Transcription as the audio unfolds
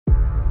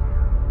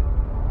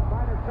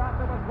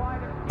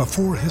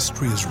Before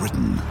history is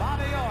written,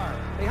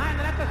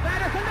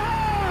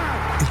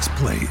 it's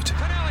played.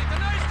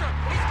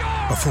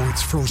 Before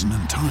it's frozen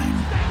in time,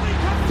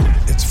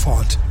 it's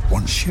fought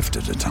one shift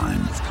at a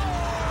time.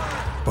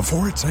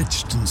 Before it's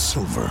etched in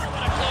silver,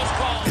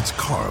 it's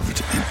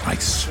carved in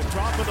ice.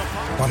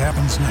 What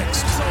happens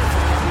next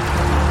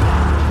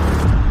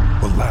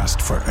will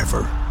last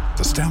forever.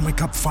 The Stanley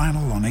Cup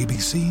Final on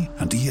ABC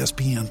and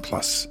ESPN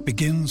Plus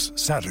begins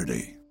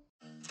Saturday.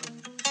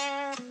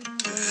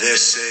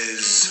 This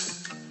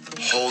is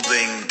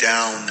Holding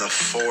Down the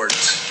Fort.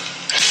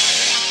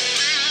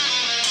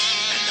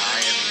 And I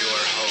am your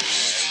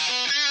host,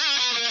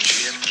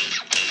 Jimbo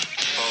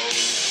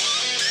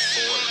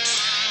Fort.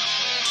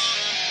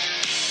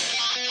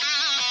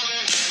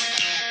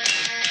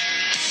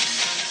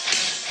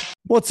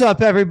 What's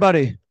up,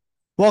 everybody?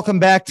 Welcome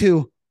back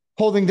to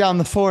Holding Down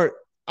the Fort.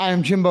 I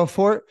am Jimbo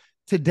Fort.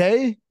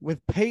 Today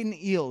with Payton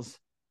Eeles.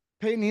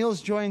 Payton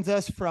Eeles joins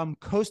us from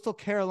Coastal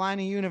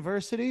Carolina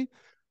University.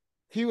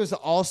 He was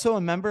also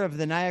a member of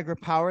the Niagara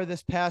Power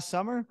this past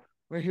summer,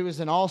 where he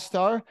was an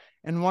all-star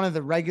and one of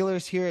the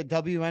regulars here at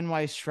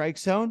WNY Strike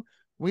Zone.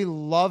 We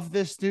love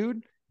this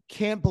dude.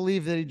 Can't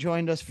believe that he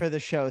joined us for the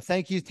show.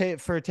 Thank you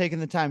for taking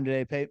the time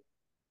today, Pate.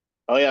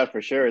 Oh, yeah,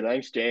 for sure.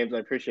 Thanks, James. I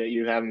appreciate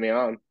you having me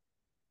on.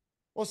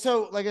 Well,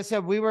 so like I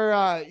said, we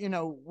were,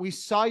 we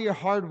saw your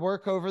hard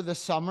work over the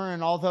summer,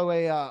 and although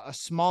a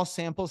small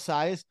sample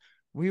size,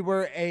 we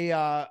were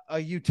a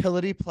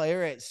utility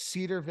player at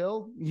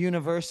Cedarville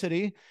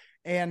University.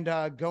 And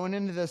going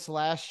into this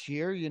last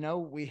year,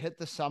 we hit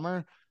the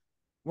summer.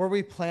 Were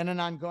we planning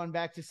on going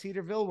back to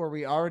Cedarville? Were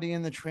we already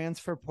in the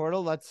transfer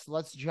portal?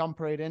 Let's jump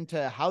right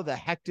into how the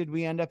heck did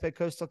we end up at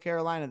Coastal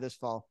Carolina this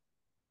fall?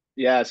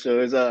 Yeah,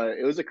 so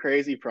it was a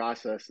crazy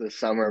process this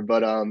summer,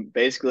 but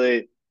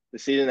basically the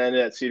season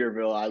ended at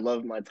Cedarville. I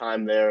loved my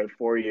time there,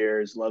 4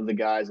 years, loved the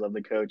guys, loved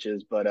the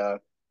coaches, but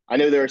I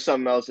knew there was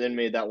something else in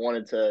me that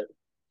wanted to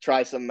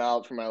try something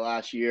out for my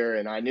last year,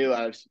 and I knew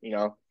I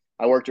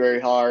worked very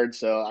hard,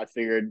 so I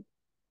figured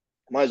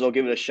might as well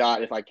give it a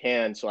shot if I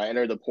can. So I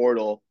entered the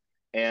portal,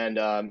 and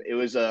it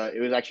was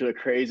actually a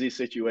crazy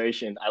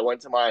situation. I went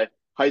to my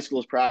high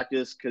school's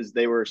practice because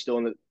they were still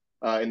in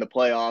the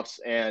playoffs,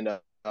 and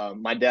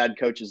my dad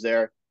coaches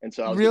there, and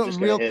so I was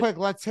real quick.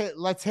 Let's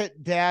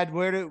hit dad.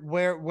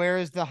 Where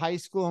is the high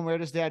school, and where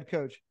does dad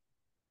coach?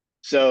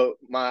 So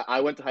I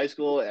went to high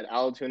school at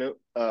Allatoona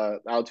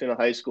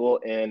High School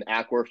in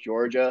Ackworth,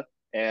 Georgia.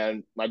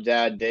 And my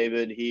dad,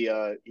 David, he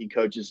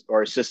coaches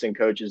or assistant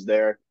coaches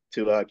there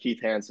to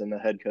Keith Hansen, the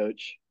head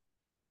coach.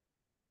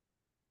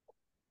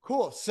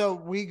 Cool. So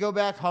we go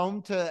back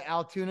home to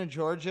Altoona,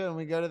 Georgia, and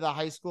we go to the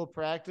high school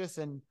practice.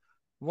 And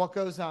what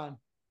goes on?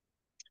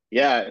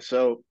 Yeah.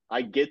 So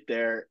I get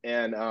there,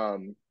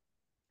 and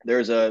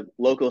there's a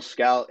local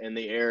scout in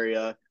the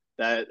area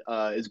that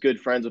is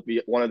good friends with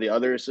one of the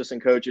other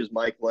assistant coaches,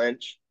 Mike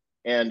Lynch.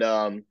 And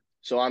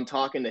so I'm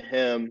talking to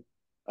him.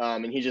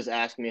 And he just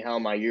asked me how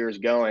my year is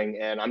going,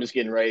 and I'm just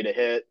getting ready to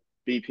hit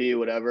BP,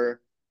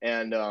 whatever.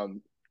 And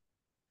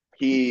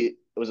he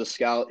was a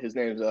scout. His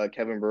name is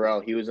Kevin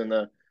Burrell. He was in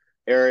the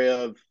area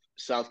of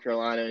South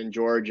Carolina and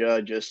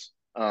Georgia, just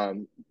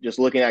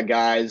looking at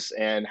guys,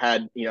 and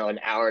had an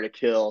hour to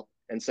kill.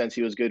 And since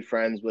he was good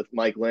friends with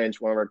Mike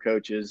Lynch, one of our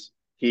coaches,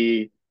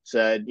 he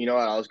said, "You know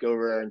what? I'll just go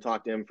over there and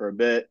talk to him for a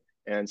bit."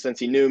 And since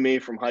he knew me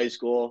from high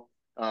school,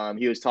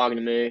 he was talking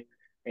to me.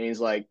 And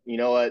he's like, "You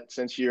know what,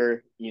 since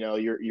you're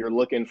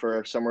looking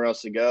for somewhere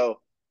else to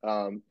go,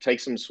 take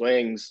some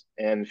swings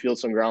and field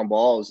some ground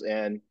balls,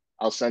 and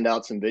I'll send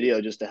out some video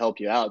just to help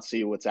you out,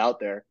 see what's out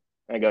there."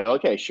 And I go,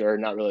 "Okay, sure,"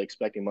 not really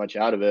expecting much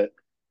out of it.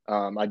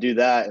 I do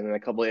that, and then a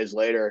couple of days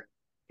later,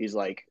 he's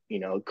like,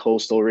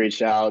 Coastal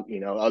reached out,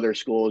 other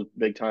schools,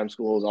 big time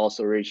schools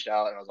also reached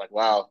out, and I was like,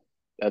 wow,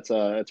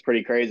 that's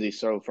pretty crazy.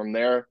 So from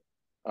there,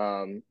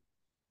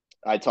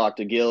 I talked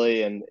to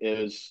Gilly, and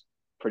it was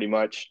pretty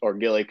much, or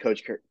Gilly,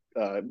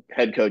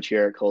 head coach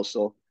here at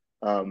Coastal,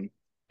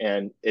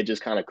 and it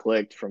just kind of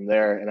clicked from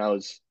there. And I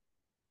was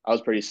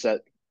pretty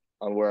set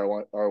on where I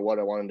want, or what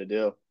I wanted to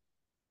do.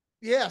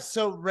 Yeah.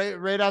 So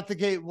right out the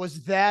gate,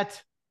 was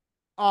that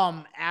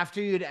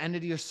after you'd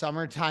ended your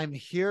summertime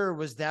here, or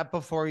was that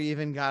before you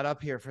even got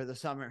up here for the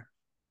summer?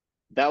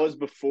 That was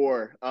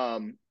before.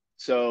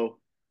 So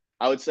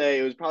I would say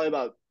it was probably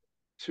about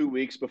 2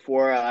 weeks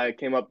before I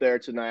came up there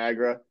to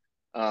Niagara.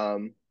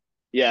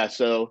 Yeah.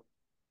 So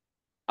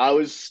I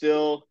was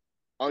still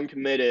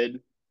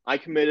uncommitted. I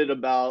committed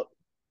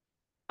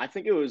I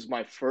think it was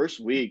my first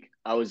week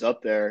I was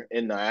up there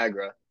in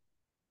Niagara.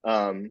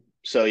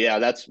 So yeah,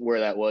 that's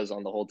where that was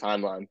on the whole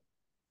timeline.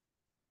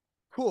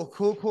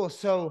 Cool.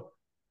 So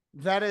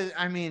that is,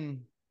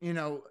 you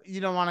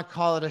don't want to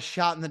call it a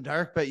shot in the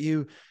dark, but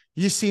you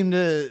seem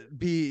to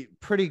be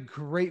pretty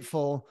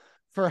grateful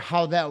for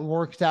how that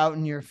worked out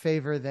in your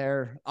favor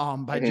there,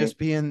 by just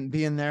being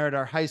there at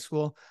our high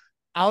school.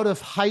 Out of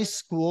high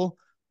school,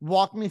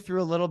 walk me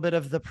through a little bit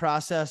of the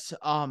process,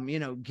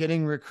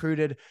 getting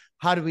recruited.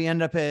 How do we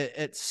end up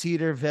at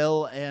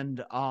Cedarville,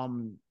 and,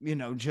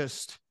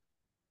 just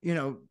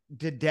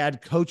did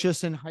dad coach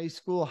us in high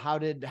school? How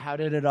did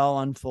it all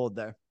unfold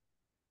there?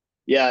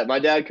 Yeah, my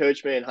dad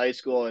coached me in high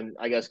school, and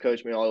I guess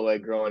coached me all the way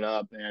growing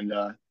up. And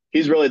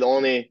he's really the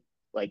only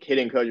like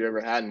hitting coach I've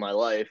ever had in my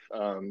life,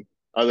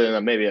 other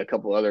than maybe a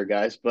couple other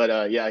guys.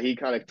 But yeah, he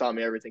kind of taught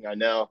me everything I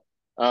know.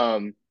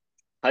 Um,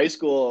 High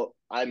school,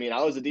 I mean,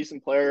 I was a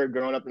decent player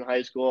growing up in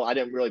high school. I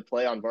didn't really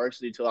play on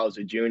varsity till I was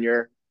a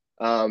junior.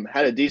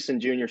 Had a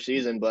decent junior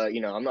season, but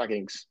I'm not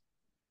getting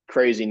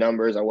crazy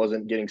numbers. I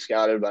wasn't getting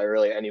scouted by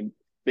really any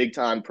big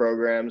time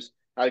programs.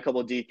 I had a couple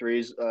of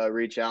D3s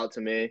reach out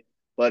to me,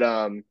 but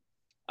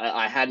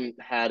I hadn't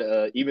had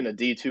even a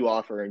D2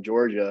 offer in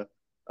Georgia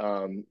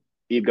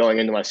going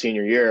into my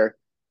senior year.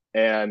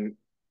 And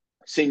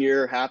senior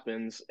year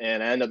happens,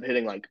 and I end up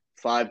hitting like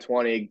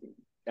 520,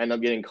 end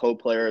up getting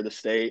co-player of the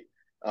state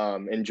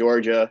in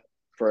Georgia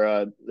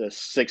for the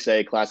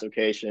 6A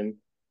classification.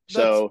 That's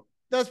So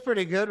that's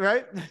pretty good,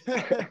 right?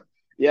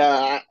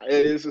 yeah,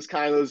 it was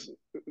kind of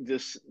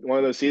just one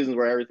of those seasons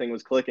where everything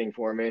was clicking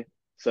for me.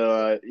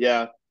 So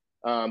yeah,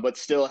 but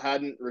still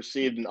hadn't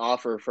received an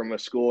offer from a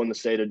school in the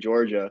state of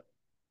Georgia,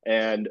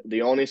 and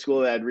the only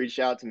school that had reached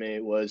out to me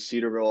was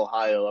Cedarville,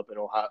 Ohio, up in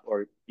Ohio,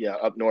 or yeah,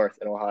 up north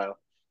in Ohio.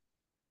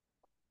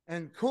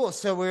 And cool.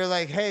 So we were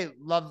like, hey,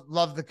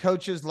 love the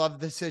coaches, love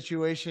the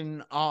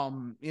situation.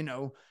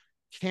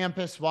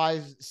 Campus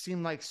wise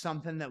seemed like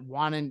something that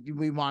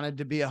we wanted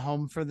to be a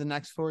home for the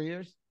next 4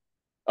 years.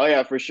 Oh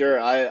yeah, for sure.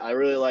 I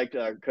really liked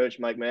Coach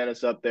Mike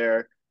Manis up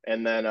there,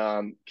 and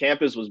then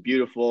campus was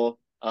beautiful.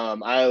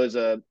 I was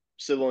a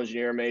civil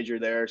engineer major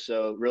there,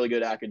 so really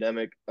good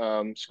academic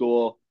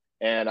school,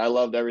 and I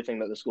loved everything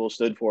that the school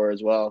stood for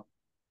as well.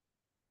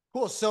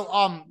 Cool.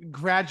 So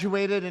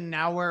graduated and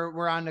now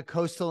we're on to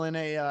Coastal in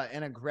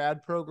a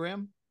grad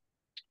program.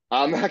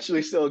 I'm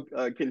actually still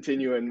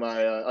continuing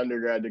my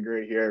undergrad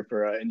degree here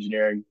for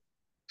engineering.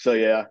 So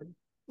yeah,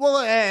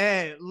 Well,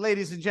 hey,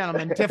 ladies and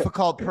gentlemen,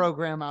 difficult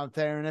program out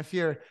there, and if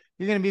you're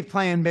going to be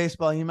playing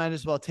baseball, you might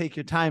as well take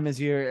your time as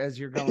you're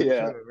going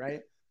yeah, through it,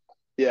 right?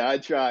 yeah. I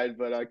tried,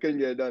 but I couldn't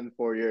get it done in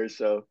 4 years.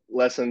 So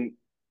lesson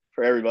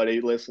for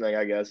everybody listening,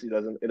 I guess. You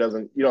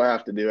don't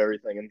have to do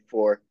everything in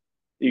four.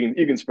 You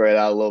can spread it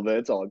out a little bit.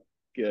 It's all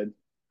good.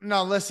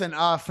 No, listen,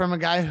 from a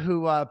guy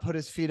who put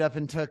his feet up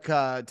and took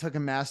a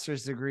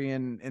master's degree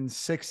in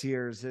 6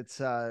 years, it's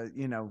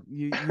you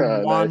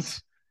want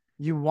Nice.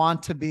 you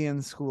want to be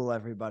in school,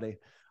 everybody.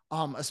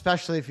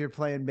 Especially if you're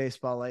playing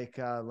baseball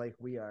like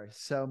we are.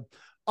 So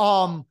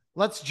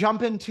let's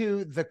jump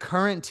into the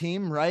current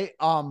team, right?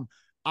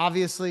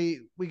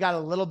 Obviously we got a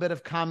little bit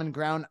of common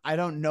ground. I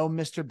don't know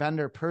Mr.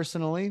 Bender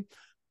personally,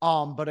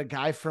 but a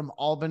guy from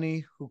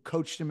Albany who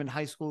coached him in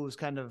high school was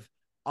kind of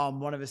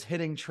one of his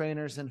hitting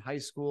trainers in high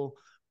school.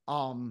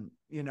 I'm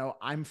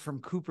from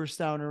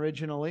Cooperstown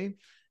originally,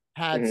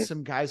 had Hmm.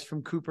 some guys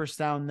from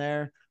Cooperstown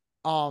there.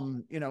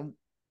 Um, you know,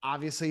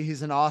 Obviously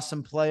he's an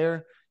awesome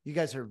player. You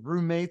guys are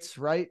roommates,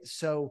 right?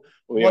 So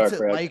We are what's it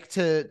correct. like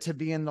to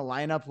be in the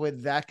lineup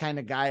with that kind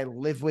of guy,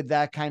 live with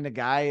that kind of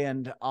guy,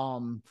 and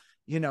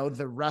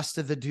the rest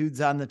of the dudes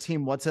on the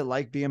team? What's it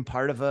like being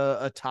part of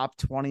a top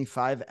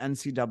 25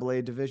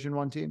 NCAA Division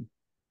One team?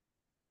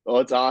 Well,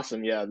 it's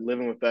awesome. Yeah,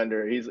 living with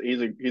Bender. He's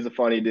a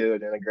funny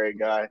dude and a great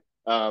guy.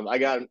 I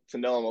got to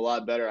know him a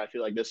lot better. I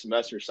feel like this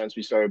semester since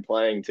we started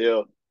playing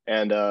too.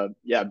 And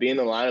yeah, being in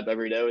the lineup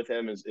every day with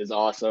him is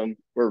awesome.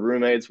 We're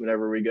roommates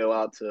whenever we go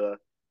out to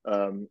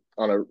on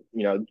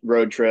a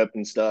road trip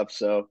and stuff.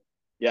 So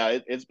yeah,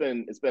 it's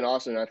been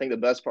awesome. And I think the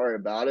best part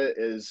about it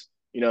is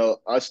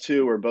us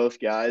two were both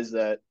guys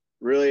that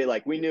really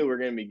like we knew we were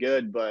going to be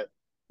good, but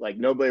like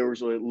nobody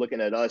was really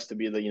looking at us to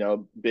be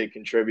the big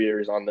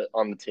contributors on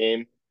the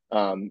team.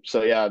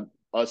 So yeah,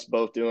 us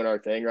both doing our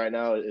thing right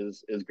now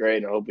is great,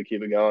 and I hope we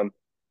keep it going.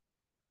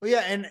 Well,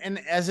 yeah,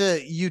 and as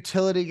a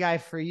utility guy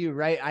for you,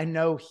 right? I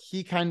know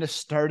he kind of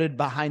started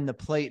behind the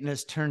plate and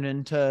has turned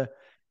into,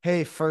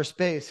 hey, first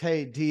base,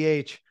 hey,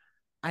 DH.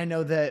 I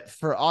know that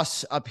for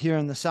us up here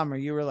in the summer,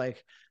 you were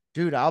like,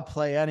 dude, I'll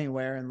play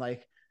anywhere. And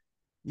like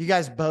you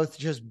guys both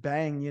just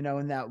bang,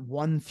 in that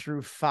 1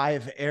 through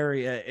 5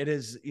 area. It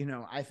is,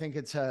 I think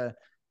it's a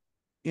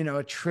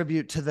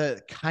tribute to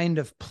the kind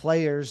of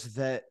players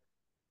that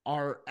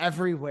are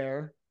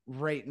everywhere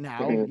right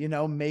now,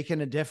 Mhm.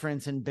 making a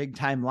difference in big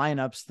time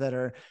lineups that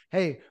are,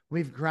 hey,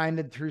 we've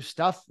grinded through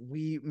stuff.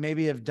 We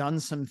maybe have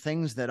done some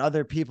things that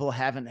other people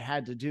haven't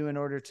had to do in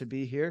order to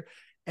be here.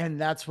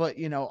 And that's what,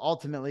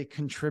 ultimately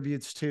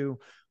contributes to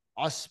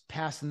us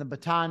passing the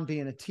baton,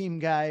 being a team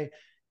guy,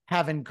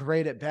 having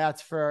great at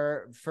bats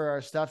for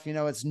our stuff.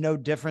 It's no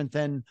different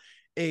than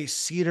a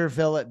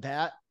Cedarville at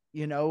bat,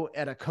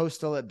 at a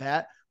Coastal at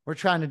bat. We're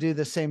trying to do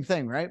the same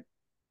thing, right?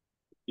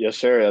 Yes,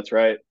 sir. That's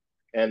right.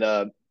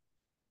 And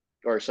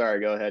or sorry,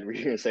 go ahead. Were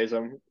you gonna say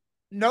something?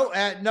 No,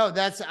 no,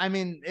 that's, I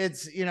mean,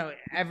 it's,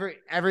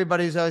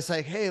 everybody's always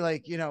like, hey,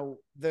 like,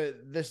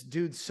 this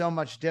dude's so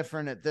much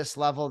different at this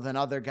level than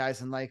other guys.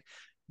 And like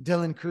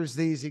Dylan Cruz,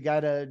 these, you got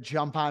to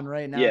jump on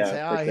right now and Yeah, say,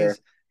 for oh, sure.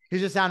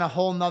 he's just on a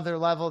whole nother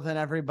level than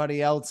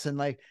everybody else. And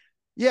like,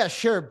 Yeah,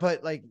 sure.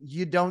 But like,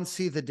 you don't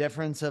see the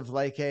difference of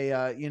like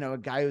a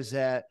guy who's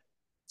at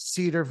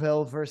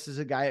Cedarville versus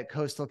a guy at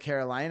Coastal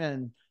Carolina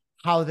and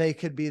how they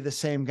could be the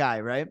same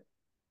guy, right?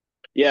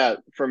 Yeah,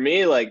 for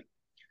me, like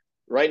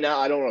right now,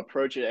 I don't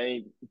approach it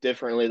any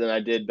differently than I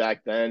did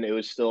back then. It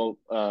was still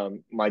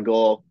my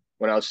goal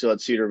when I was still at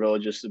Cedarville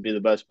just to be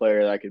the best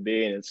player that I could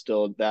be, and it's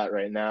still that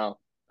right now.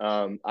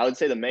 I would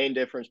say the main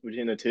difference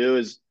between the two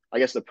is, I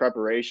guess, the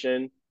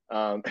preparation.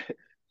 Um,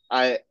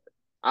 I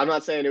I'm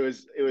not saying it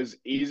was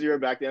easier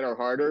back then or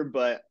harder,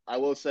 but I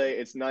will say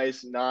it's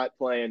nice not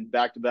playing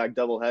back to back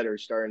double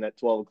headers starting at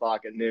 12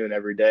 o'clock at noon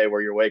every day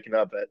where you're waking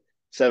up at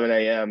 7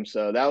 a.m.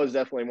 So that was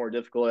definitely more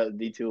difficult at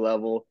the D2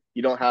 level.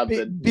 You don't have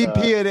the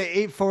BP at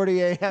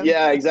 8:40 a.m.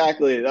 yeah,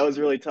 exactly. That was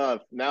really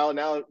tough. Now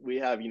we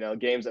have,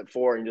 games at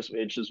 4 and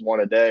it's just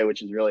one a day,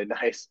 which is really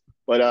nice.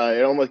 But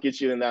it almost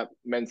gets you in that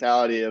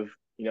mentality of,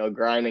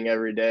 grinding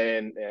every day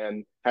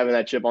and having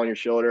that chip on your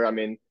shoulder. I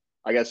mean,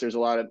 I guess there's a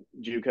lot of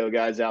JUCO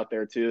guys out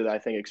there too that I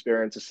think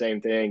experience the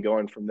same thing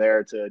going from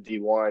there to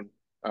D1.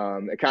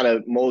 It kind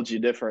of molds you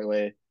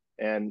differently.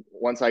 And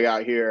once I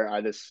got here,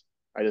 I just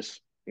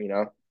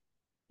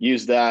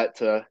used that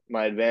to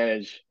my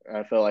advantage.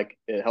 I feel like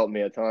it helped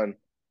me a ton.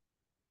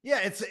 Yeah,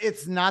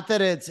 it's not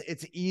that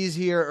it's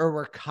easier or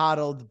we're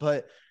coddled,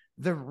 but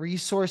the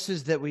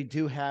resources that we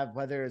do have,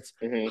 whether it's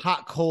Hmm.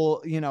 hot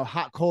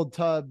cold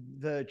tub,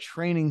 the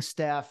training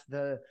staff,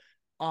 the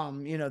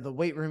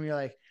weight room, you're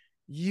like,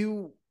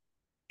 you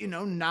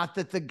not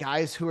that the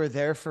guys who are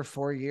there for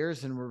 4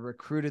 years and were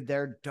recruited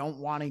there don't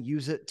want to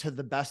use it to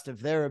the best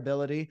of their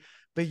ability,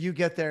 but you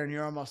get there and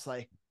you're almost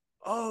like,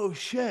 oh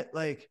shit,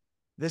 like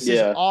this is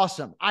Yeah.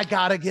 awesome. I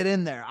gotta get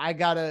in there. I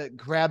gotta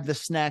grab the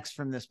snacks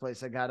from this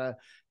place. I gotta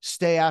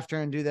stay after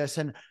and do this.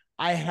 And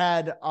I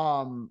had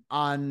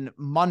on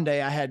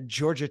Monday, I had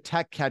Georgia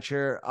Tech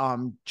catcher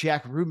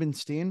Jack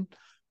Rubenstein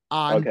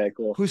on, Okay,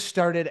 cool. who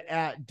started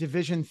at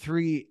Division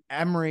III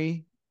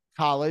Emory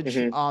College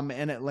Hmm.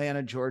 in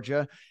Atlanta,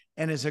 Georgia,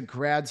 and is a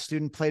grad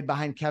student, played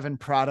behind Kevin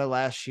Prada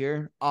last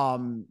year,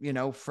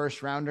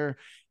 first rounder,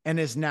 and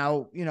is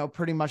now,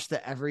 pretty much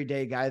the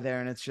everyday guy there.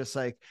 And it's just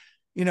like,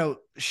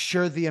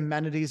 sure, the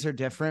amenities are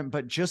different,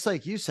 but just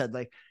like you said,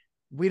 like,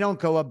 we don't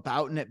go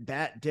about and at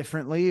bat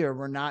differently, or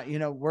we're not,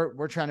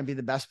 we're trying to be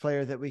the best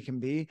player that we can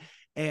be.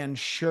 And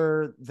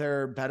sure,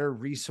 there are better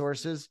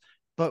resources,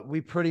 but we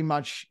pretty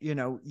much,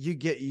 you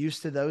get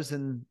used to those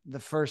in the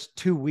first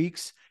 2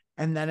 weeks.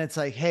 And then it's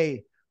like,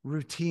 hey,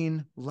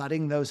 routine,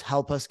 letting those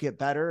help us get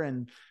better.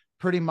 And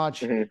pretty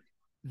much Hmm.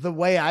 the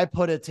way I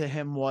put it to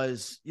him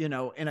was, in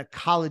a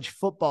college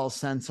football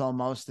sense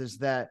almost, is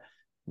that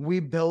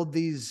we build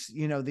these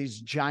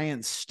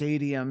giant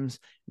stadiums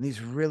and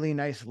these really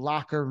nice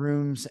locker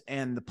rooms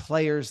and the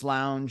players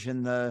lounge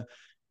and the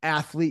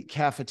athlete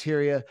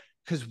cafeteria,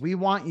 because we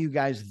want you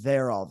guys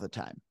there all the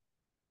time,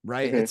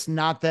 right? Hmm. It's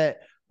not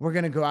that we're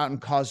going to go out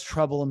and cause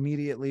trouble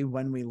immediately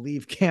when we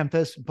leave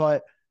campus,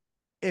 but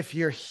if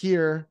you're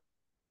here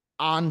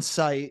on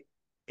site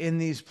in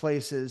these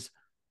places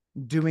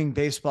doing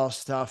baseball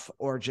stuff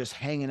or just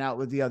hanging out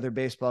with the other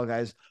baseball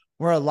guys,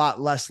 we're a lot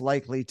less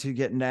likely to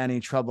get into any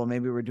trouble.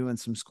 Maybe we're doing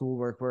some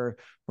schoolwork where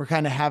we're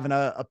kind of having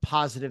a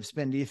positive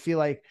spin. Do you feel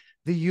like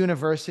the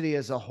university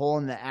as a whole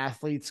and the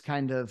athletes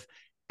kind of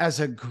as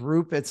a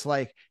group, it's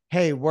like,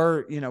 hey,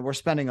 we're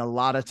spending a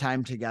lot of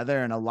time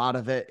together and a lot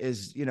of it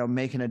is,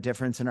 making a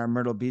difference in our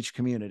Myrtle Beach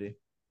community?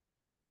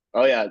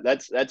 Oh yeah,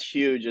 that's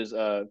huge. Is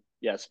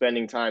yeah,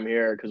 spending time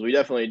here because we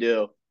definitely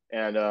do,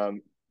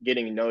 and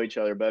getting to know each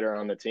other better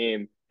on the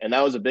team. And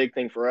that was a big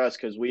thing for us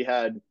because we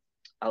had,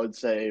 I would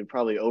say,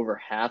 probably over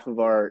half of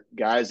our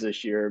guys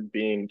this year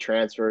being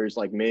transfers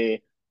like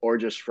me or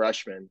just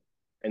freshmen,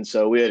 and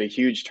so we had a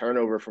huge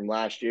turnover from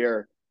last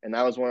year. And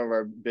that was one of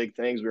our big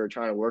things we were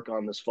trying to work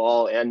on this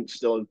fall and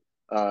still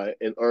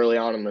early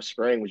on in the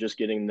spring was just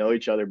getting to know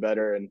each other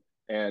better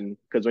and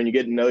because when you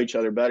get to know each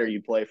other better,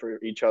 you play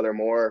for each other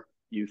more,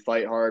 you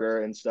fight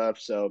harder and stuff.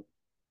 So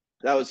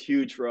that was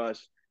huge for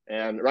us.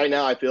 And right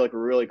now, I feel like we're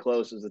really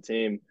close as a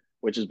team,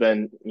 which has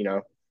been,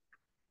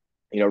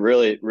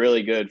 really,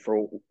 really good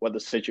for what the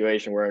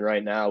situation we're in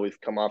right now. We've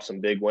come off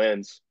some big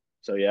wins.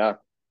 So yeah.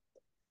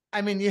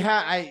 I mean, you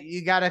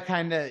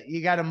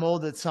gotta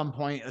mold at some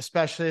point,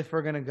 especially if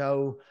we're gonna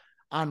go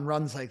on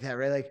runs like that,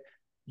 right? Like,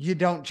 you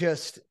don't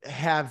just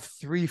have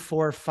three,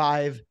 four,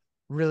 five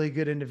really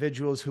good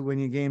individuals who win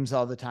you games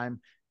all the time.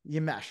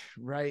 You mesh,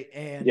 right?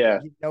 And Yeah.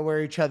 you know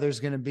where each other's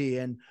gonna be.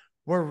 And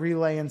we're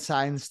relaying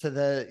signs to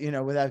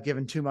without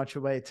giving too much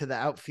away, to the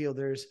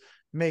outfielders,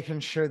 making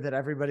sure that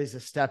everybody's a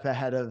step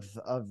ahead of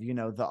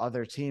the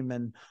other team.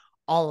 And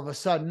all of a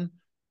sudden,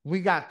 we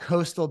got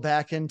Coastal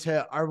back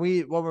into, were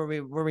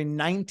we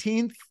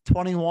 19th,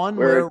 21?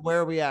 We're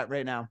Where are we at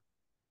right now?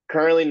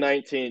 currently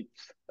 19th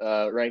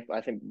ranked,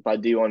 I think, by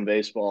D1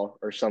 baseball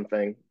or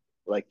something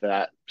like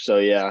that. So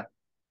yeah,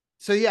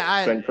 So yeah,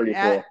 it's been pretty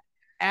at cool.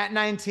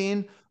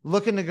 19,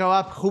 looking to go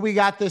up. Who we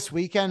got this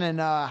weekend, and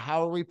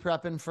how are we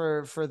prepping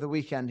for the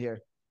weekend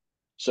here?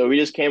 So we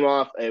just came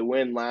off a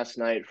win last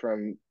night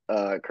from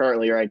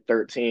currently ranked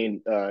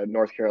 13,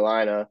 North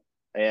Carolina.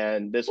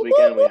 And this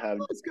weekend we have,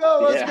 Let's go.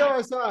 Let's go. yeah,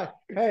 I saw it.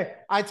 Hey,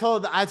 I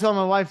told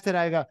my wife today,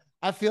 I go,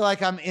 I feel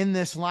like I'm in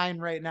this line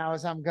right now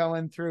as I'm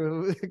going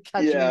through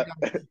catching yeah,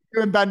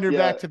 you and Bender yeah.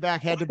 back to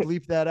back. Had to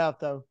bleep that out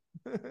though.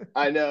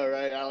 I know,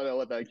 right? I don't know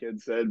what that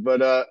kid said,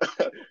 but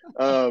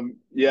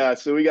yeah.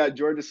 So we got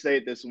Georgia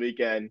State this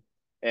weekend,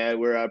 and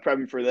we're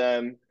prepping for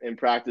them in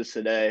practice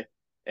today,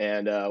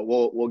 and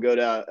we'll go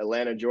to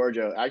Atlanta,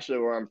 Georgia, actually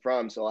where I'm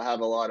from. So I'll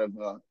have a lot of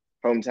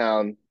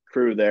hometown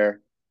crew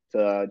there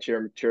to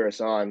cheer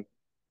us on.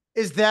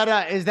 Is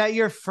that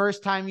your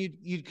first time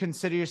you'd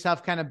consider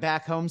yourself kind of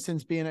back home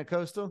since being at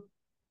Coastal?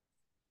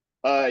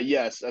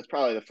 Yes, that's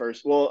probably the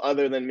first. Well,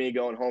 other than me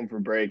going home for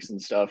breaks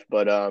and stuff,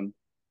 but But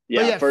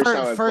yeah, yeah, first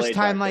time I first played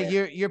time back like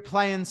there. you're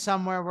playing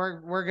somewhere,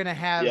 we're gonna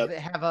have Yep.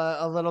 have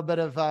a little bit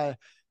of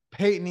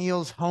Peyton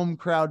Eeles home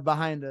crowd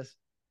behind us.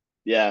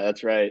 Yeah,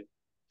 that's right.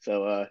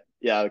 So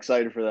yeah, I'm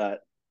excited for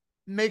that.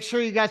 Make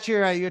sure you got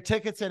your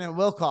tickets in at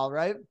will call,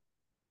 right?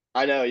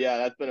 I know, yeah,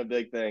 that's been a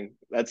big thing.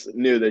 That's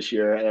new this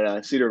year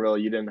at Cedarville.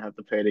 You didn't have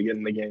to pay to get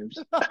in the games.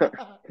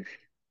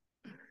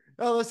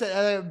 Oh,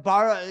 listen,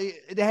 borrow.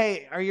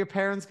 Hey, are your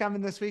parents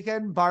coming this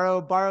weekend?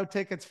 Borrow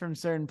tickets from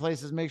certain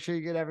places. Make sure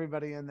you get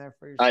everybody in there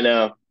for your I son.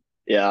 know.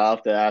 Yeah, I'll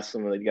have to ask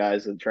some of the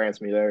guys to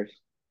transfer me theirs.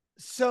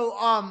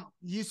 So,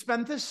 you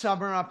spent the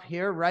summer up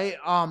here, right?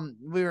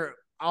 We were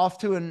off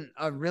to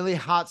a really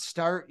hot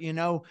start.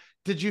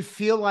 Did you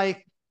feel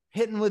like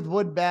hitting with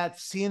wood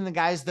bats, seeing the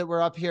guys that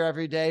were up here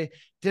every day?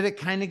 Did it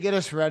kind of get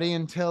us ready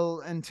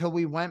until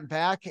we went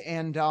back?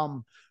 And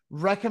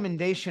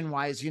recommendation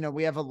wise,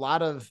 we have a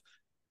lot of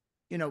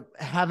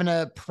having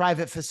a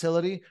private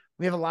facility.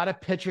 We have a lot of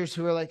pitchers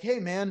who are like, hey,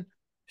 man,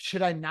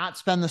 should I not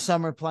spend the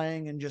summer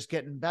playing and just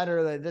getting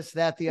better? Like this,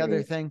 that, the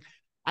other Mhm. thing.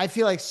 I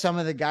feel like some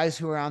of the guys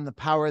who are on the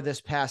power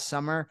this past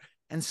summer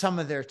and some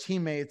of their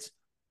teammates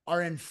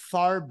are in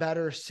far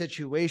better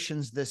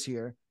situations this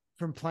year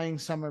from playing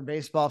summer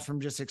baseball, from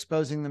just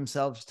exposing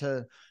themselves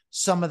to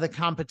some of the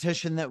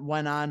competition that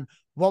went on.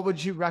 What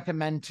would you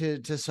recommend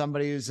to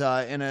somebody who's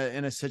in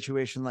a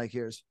situation like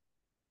yours?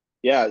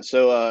 Yeah,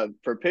 so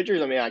for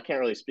pitchers, I mean, I can't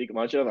really speak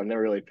much of. I've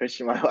never really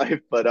pitched in my life,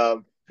 but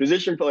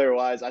position player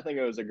wise, I think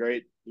it was a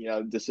great,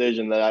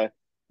 decision that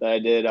I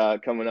did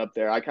coming up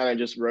there. I kind of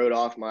just rode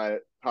off my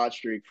hot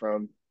streak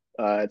from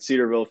at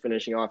Cedarville,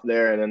 finishing off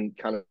there, and then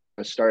kind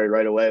of started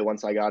right away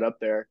once I got up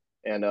there,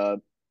 and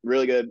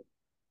really good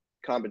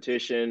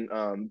competition.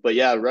 But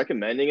yeah,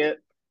 recommending it,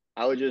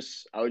 I would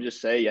just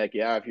say like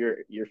yeah,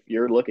 if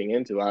you're looking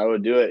into it, I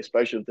would do it,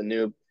 especially with the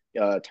new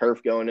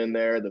turf going in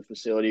there, the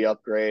facility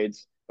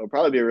upgrades. It'll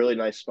probably be a really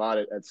nice spot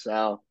at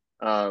Sal.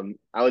 I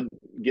would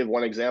give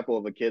one example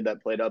of a kid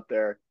that played up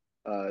there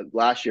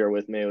last year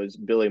with me. It was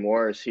Billy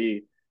Morris.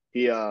 He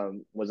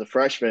was a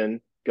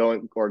freshman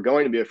going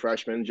to be a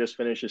freshman, just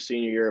finished his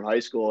senior year of high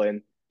school,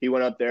 and he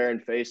went up there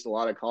and faced a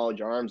lot of college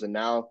arms, and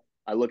now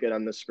I look at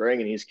him this spring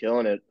and he's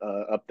killing it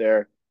up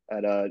there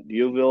at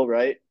Duville,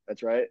 right?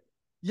 That's right.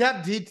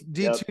 Yep,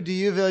 D2 Yep.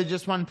 D'Uville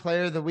just won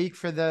Player of the Week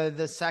for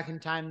the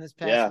second time this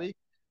past Yeah, week.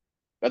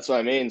 that's what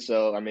I mean.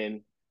 So I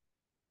mean,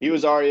 he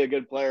was already a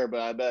good player,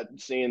 but I bet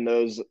seeing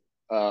those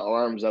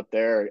arms up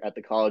there at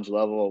the college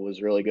level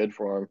was really good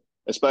for him.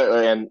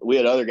 Especially, and we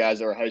had other guys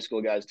that were high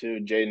school guys too,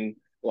 Jaden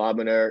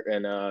Lobiner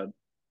and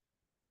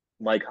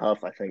Mike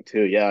Huff, I think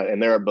too. Yeah,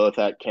 and they're both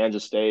at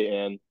Kansas State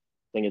and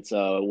I think it's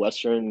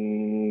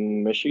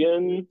Western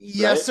Michigan,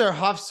 Yes, right? sir.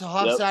 Huff's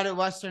Yep. out at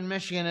Western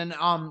Michigan,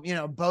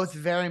 and both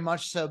very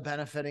much so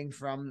benefiting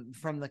from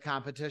the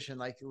competition,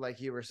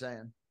 like you were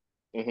saying.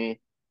 hmm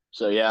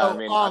So yeah, I So,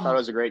 mean, I thought it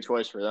was a great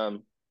choice for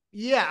them.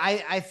 yeah,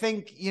 I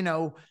think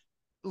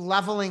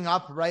leveling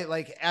up, right?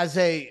 Like,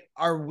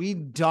 are we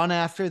done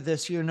after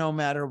this year? No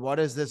matter what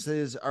as this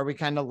is, are we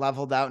kind of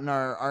leveled out in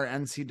our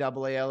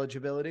NCAA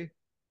eligibility?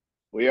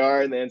 We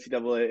are in the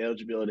NCAA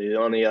eligibility. The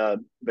only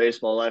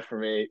baseball left for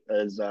me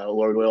is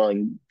Lord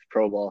willing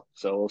pro ball.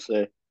 So we'll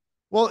see.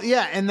 Well,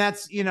 yeah, and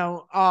that's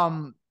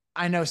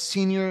I know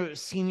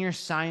senior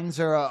signs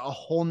are a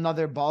whole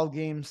nother ball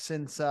game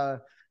since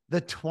the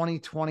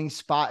 2020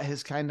 spot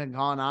has kind of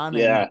gone on.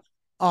 And Yeah,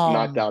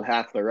 knocked um out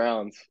half the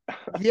rounds.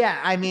 yeah,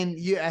 I mean,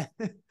 yeah,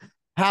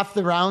 half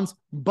the rounds,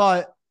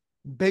 but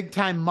big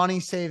time money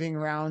saving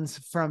rounds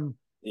from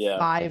Yeah.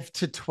 5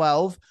 to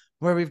 12,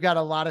 where we've got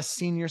a lot of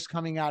seniors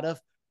coming out of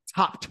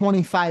top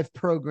 25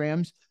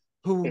 programs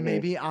who may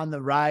hmm be on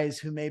the rise,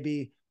 who may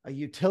be a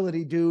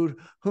utility dude,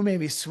 who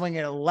maybe swing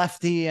at a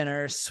lefty and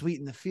are sweet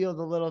in the field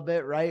a little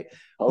bit, right?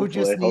 Who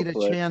Hopefully, just need a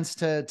hopefully. chance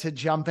to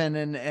jump in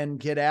and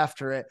get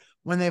after it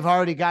when they've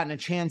already gotten a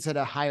chance at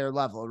a higher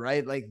level,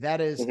 right? Like that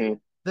is hmm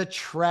the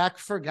track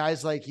for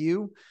guys like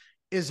you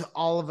is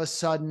all of a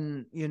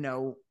sudden,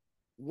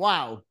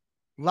 wow,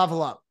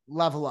 level up,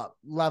 level up,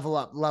 level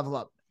up, level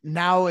up.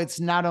 Now it's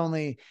not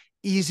only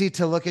easy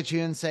to look at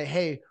you and say,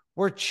 hey,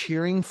 we're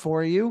cheering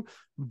for you,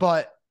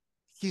 but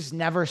he's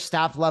never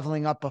stopped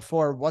leveling up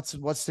before.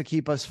 What's to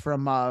keep us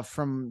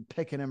from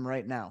picking him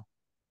right now?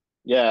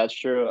 Yeah, that's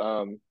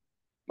true.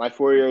 My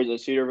 4 years at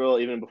Cedarville,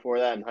 even before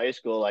that in high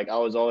school, like I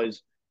was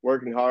always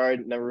working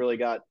hard, never really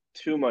got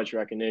too much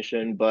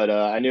recognition, but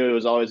I knew it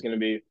was always going to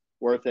be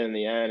worth it in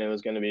the end. It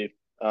was going to be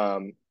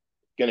going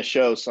to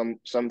show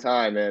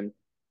sometime, and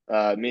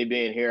me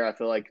being here, I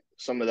feel like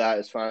some of that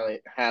is finally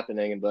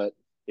happening. But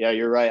yeah,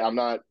 you're right. I'm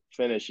not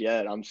finished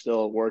yet. I'm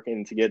still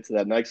working to get to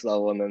that next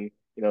level, and then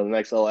the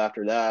next level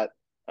after that.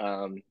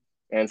 And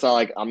it's not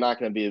like I'm not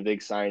going to be a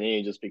big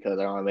signee just because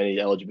I don't have any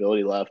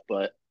eligibility left,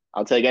 but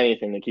I'll take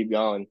anything to keep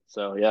going.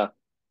 So yeah.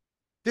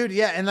 Dude,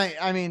 yeah, and like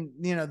I mean,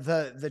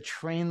 the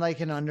train like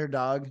an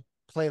underdog,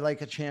 play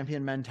like a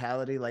champion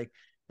mentality, like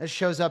that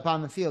shows up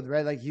on the field,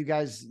 right? Like you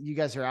guys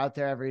are out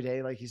there every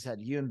day, like you said,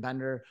 you and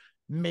Bender,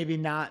 maybe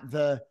not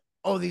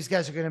these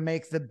guys are gonna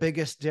make the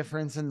biggest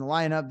difference in the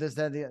lineup, this,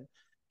 that, the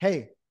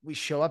hey, we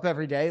show up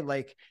every day.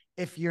 Like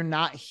if you're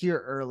not here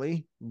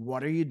early,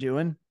 what are you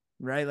doing?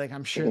 Right. Like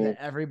I'm sure Mm-hmm.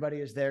 that everybody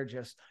is there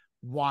just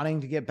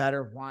wanting to get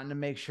better, wanting to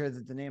make sure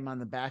that the name on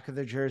the back of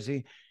their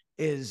jersey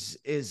is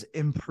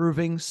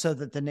improving so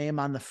that the name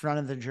on the front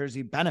of the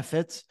jersey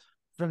benefits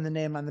from the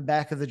name on the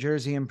back of the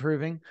jersey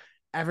improving.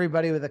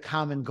 Everybody with a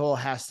common goal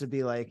has to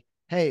be like,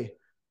 hey,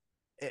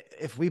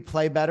 if we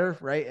play better,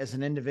 right, as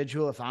an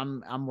individual, if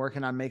I'm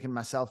working on making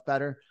myself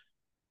better,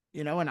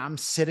 and I'm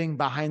sitting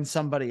behind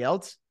somebody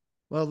else,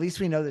 well, at least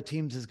we know the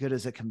team's as good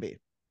as it can be,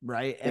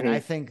 right? And I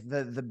Mm-hmm. think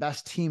the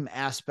best team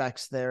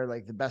aspects there,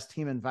 like the best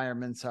team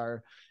environments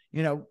are,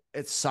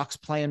 it sucks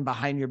playing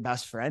behind your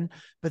best friend,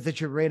 but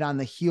that you're right on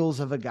the heels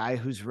of a guy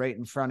who's right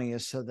in front of you,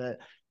 so that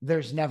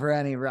there's never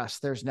any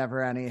rest, there's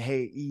never any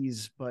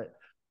ease, but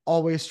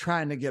always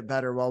trying to get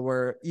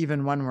better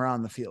even when we're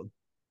on the field.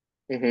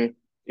 Mm-hmm.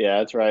 Yeah,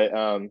 that's right.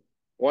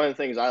 One of the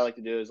things I like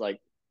to do is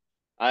like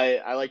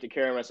I like to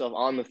carry myself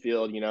on the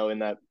field, in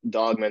that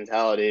dog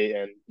mentality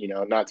and,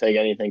 not take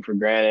anything for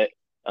granted.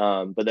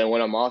 But then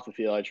when I'm off the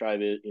field, I try to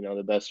be,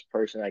 the best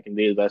person I can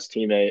be, the best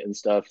teammate and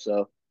stuff.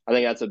 So I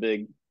think that's a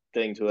big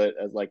thing to it,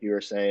 as like you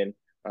were saying,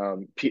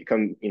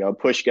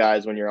 push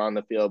guys when you're on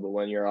the field, but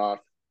when you're off,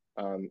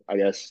 I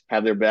guess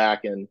have their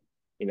back and,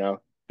 you know,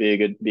 be a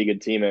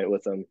good teammate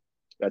with them.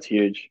 That's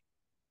huge.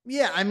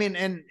 Yeah, I mean,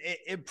 and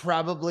it's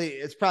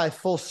probably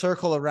full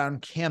circle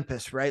around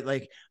campus, right?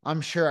 Like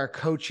I'm sure our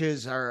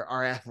coaches,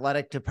 our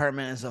athletic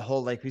department as a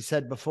whole, like we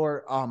said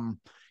before,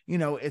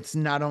 it's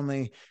not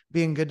only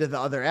being good to the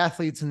other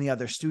athletes and the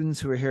other students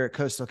who are here at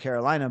Coastal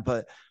Carolina,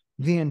 but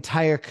the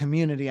entire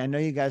community. I know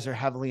you guys are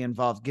heavily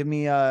involved. Give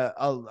me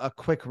a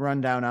quick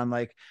rundown on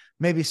like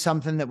maybe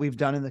something that we've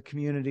done in the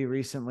community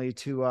recently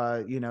to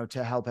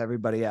help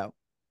everybody out.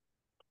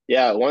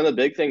 Yeah, one of the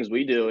big things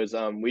we do is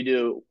we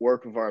do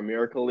work with our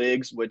Miracle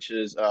Leagues, which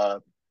is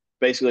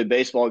basically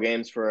baseball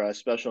games for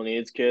special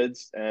needs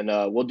kids, and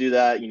we'll do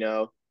that.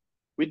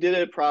 We did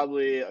it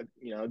probably a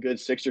good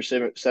six or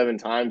seven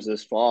times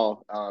this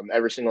fall.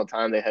 Every single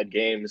time they had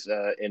games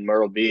in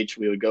Myrtle Beach,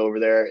 we would go over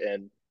there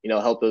and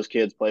help those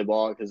kids play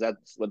ball because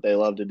that's what they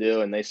love to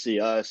do, and they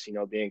see us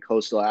being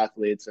coastal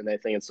athletes, and they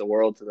think it's the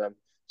world to them.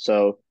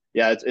 So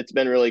yeah, it's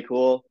been really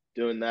cool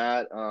doing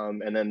that.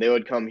 And then they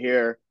would come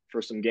here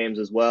for some games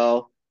as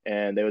well,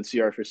 and they would see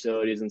our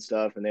facilities and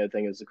stuff, and they would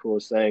think it's the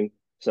coolest thing.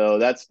 So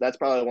that's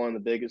probably one of the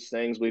biggest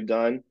things we've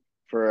done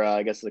for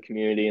I guess the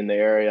community in the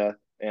area,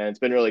 and it's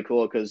been really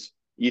cool because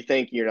you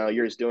think you're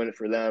just doing it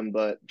for them,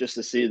 but just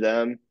to see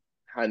them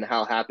and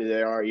how happy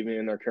they are even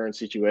in their current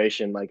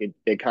situation, like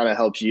it kind of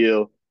helps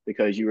you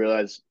because you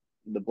realize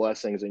the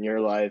blessings in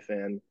your life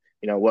and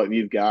what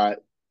you've got,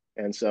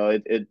 and so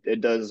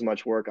it does as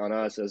much work on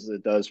us as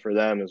it does for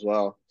them as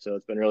well. So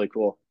it's been really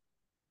cool.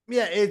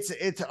 Yeah,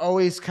 it's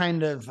always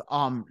kind of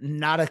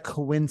not a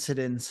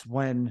coincidence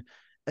when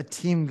a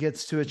team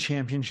gets to a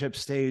championship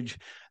stage.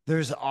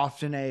 There's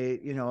often a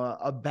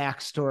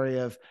backstory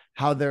of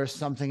how there's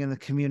something in the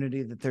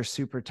community that they're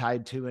super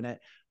tied to, and it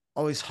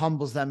always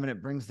humbles them and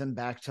it brings them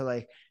back to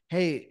like,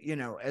 hey,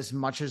 as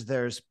much as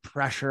there's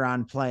pressure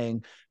on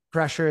playing,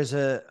 pressure is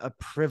a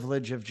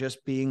privilege of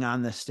just being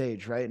on the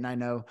stage, right? And I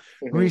know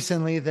Mm-hmm.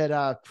 recently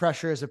that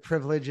pressure is a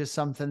privilege is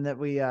something that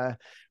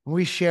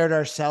we shared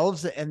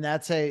ourselves, and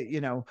that's a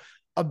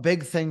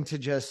big thing to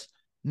just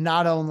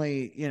not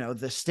only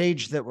the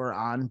stage that we're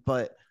on,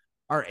 but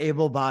our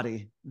able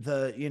body,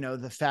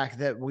 the fact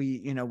that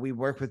we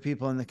work with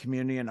people in the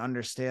community and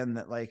understand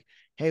that like,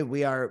 hey,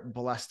 we are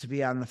blessed to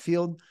be on the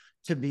field,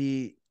 to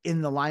be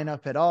in the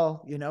lineup at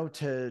all,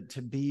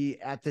 to be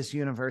at this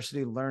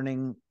university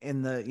learning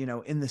in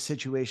the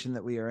situation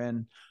that we are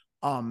in,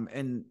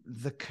 and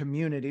the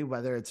community,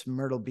 whether it's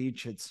Myrtle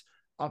Beach, it's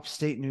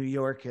upstate New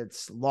York,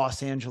 it's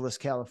Los Angeles,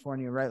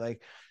 California, right?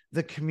 Like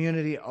the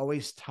community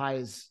always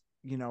ties,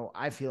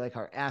 I feel like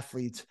our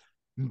athletes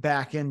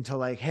back into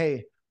like,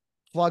 hey,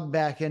 plug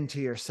back into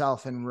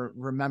yourself and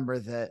remember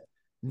that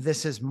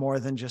this is more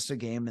than just a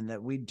game, and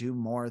that we do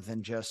more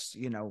than just,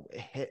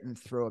 hit and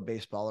throw a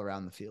baseball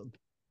around the field.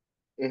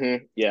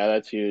 Mm-hmm. Yeah,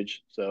 that's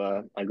huge.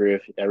 So I agree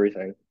with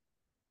everything.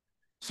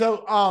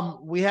 So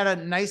we had a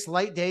nice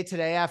light day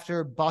today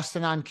after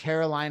busting on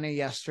Carolina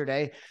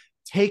yesterday.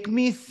 Take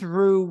me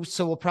through,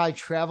 so we'll probably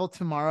travel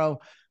tomorrow.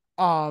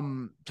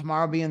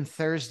 Tomorrow being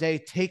Thursday.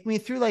 Take me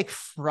through like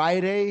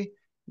Friday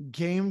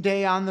game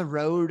day on the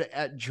road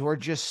at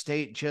Georgia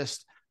State,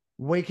 just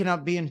waking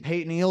up being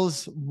Payton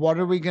Eeles. What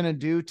are we going to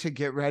do to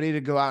get ready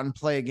to go out and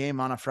play a game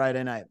on a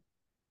Friday night?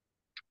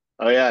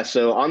 Oh yeah,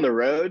 so on the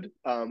road,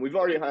 we've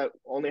already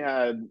only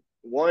had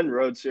one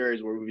road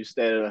series where we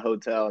stayed at a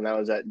hotel, and that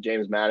was at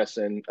James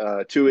Madison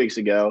 2 weeks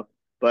ago.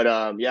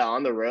 But yeah,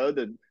 on the road,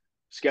 the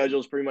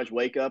schedule's pretty much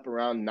wake up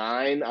around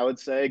 9, I would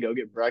say, go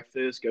get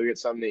breakfast, go get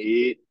something to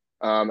eat.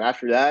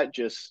 After that,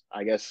 just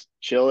I guess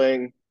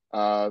chilling,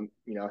 hanging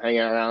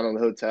around in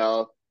the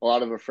hotel. A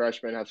lot of our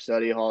freshmen have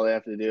study hall they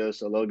have to do,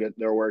 so they'll get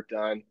their work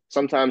done.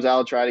 Sometimes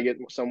I'll try to get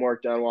some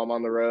work done while I'm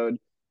on the road.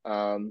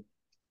 And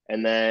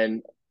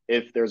then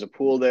if there's a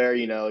pool there,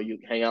 you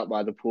hang out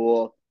by the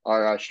pool.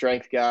 Our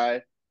strength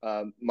guy,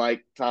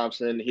 Mike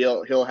Thompson,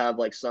 he'll have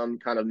like some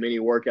kind of mini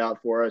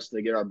workout for us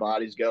to get our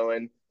bodies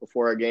going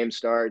before our game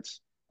starts.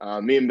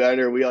 Me and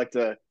Bender, we like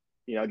to,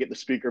 get the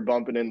speaker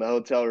bumping in the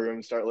hotel room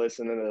and start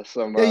listening to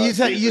some. Yeah, you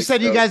said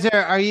music. You guys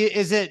are you?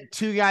 Is it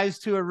 2 guys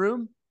to a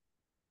room?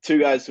 2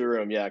 guys to a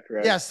room, yeah,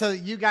 correct. Yeah, so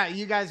you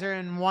guys are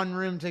in one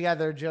room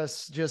together,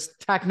 just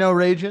techno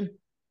raging.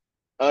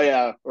 Oh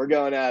yeah, we're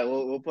going at it.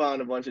 We'll put on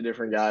a bunch of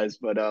different guys,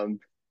 but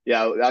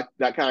yeah,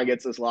 that kind of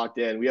gets us locked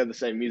in. We have the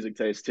same music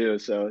taste too,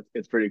 so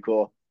it's pretty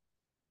cool.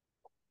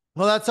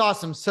 Well, that's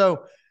awesome.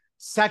 So,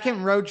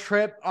 second road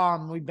trip.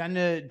 We've been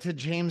to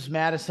James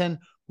Madison.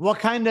 What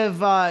kind of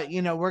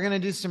we're gonna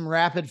do some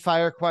rapid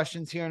fire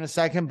questions here in a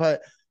second,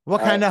 but what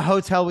kind of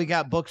hotel we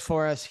got booked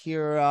for us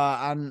here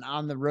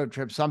on the road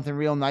trip? Something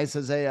real nice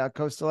as a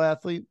coastal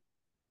athlete.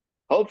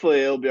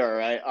 Hopefully, it'll be all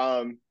right.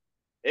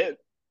 It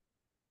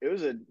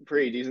was a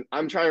pretty decent.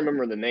 I'm trying to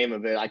remember the name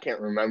of it. I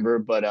can't remember,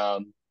 but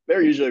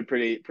they're usually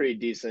pretty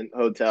decent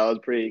hotels,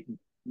 pretty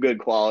good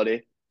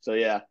quality. So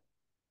yeah.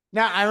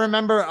 Now I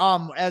remember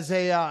as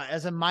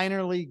a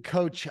minor league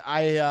coach,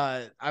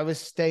 I was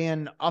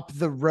staying up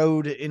the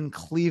road in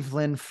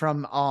Cleveland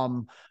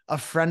from a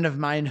friend of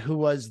mine who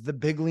was the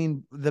big league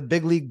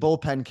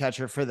bullpen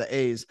catcher for the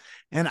A's,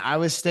 and I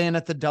was staying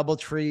at the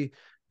DoubleTree,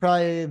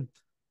 probably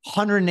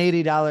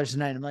 $180 a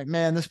night. I'm like,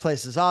 man, this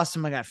place is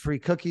awesome. I got free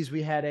cookies.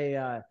 We had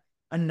a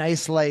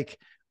nice like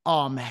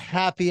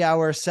happy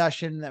hour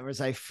session that was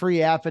like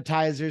free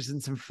appetizers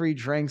and some free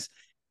drinks.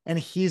 And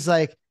he's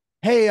like,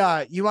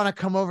 hey, you want to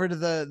come over to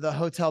the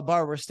hotel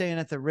bar? We're staying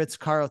at the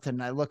Ritz-Carlton.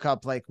 And I look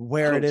up like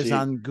where it is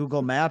on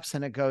Google Maps,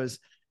 and it goes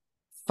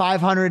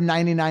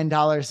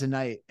 $599 a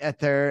night at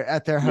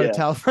their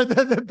hotel for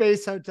the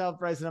base hotel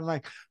price. And I'm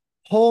like,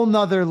 whole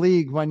nother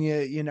league when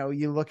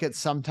you look at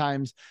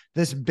sometimes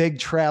this big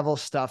travel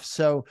stuff.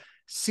 So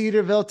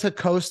Cedarville to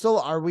coastal,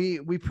 are we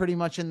pretty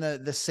much in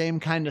the same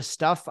kind of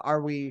stuff?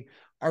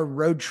 Are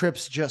road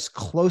trips just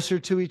closer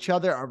to each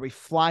other? Are we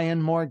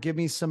flying more? Give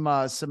me some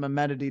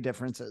amenity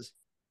differences.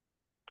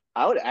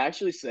 I would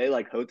actually say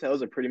like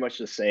hotels are pretty much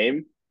the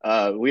same.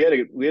 We had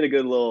a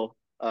good little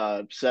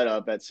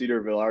setup at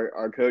Cedarville.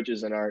 Our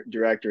coaches and our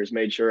directors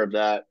made sure of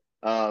that.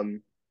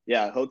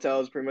 Yeah,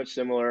 hotels pretty much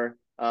similar.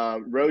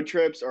 Road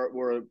trips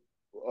were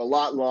a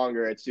lot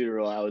longer at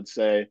Cedarville, I would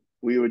say.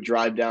 We would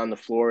drive down to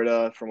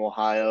Florida from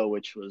Ohio,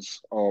 which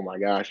was, oh my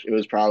gosh, it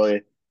was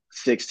probably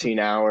 16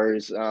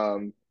 hours.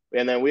 And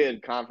then we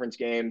had conference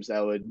games that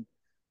would,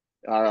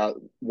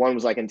 one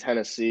was like in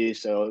Tennessee,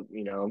 so,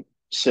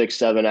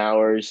 6-7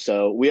 hours.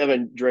 So we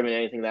haven't driven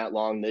anything that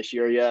long this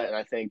year yet. And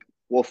I think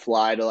we'll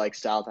fly to like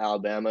South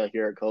Alabama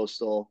here at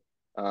Coastal.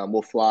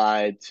 We'll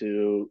fly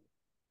to,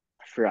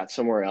 I forgot,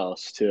 somewhere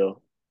else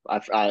too. I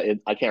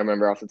can't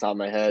remember off the top of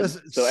my head.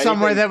 So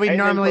somewhere that we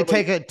normally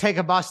probably, take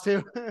a bus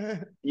to.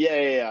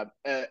 Yeah.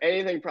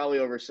 Anything probably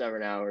over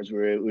 7 hours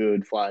we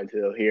would fly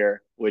to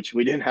here, which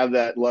we didn't have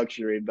that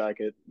luxury back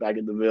at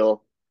the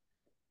Ville.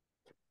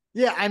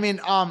 Yeah, I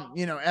mean,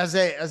 as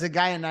a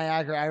guy in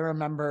Niagara, I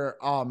remember,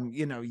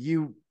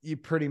 you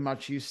pretty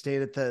much you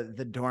stayed at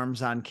the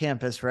dorms on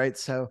campus, right?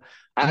 So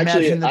I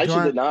actually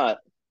did not.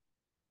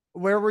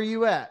 Where were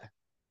you at?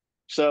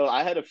 So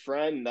I had a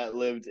friend that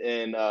lived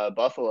in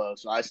Buffalo,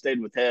 so I stayed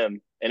with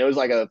him, and it was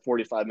like a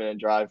 45-minute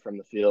drive from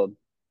the field.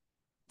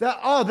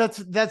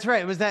 That's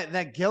right. Was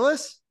that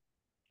Gillis?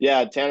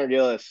 Yeah, Tanner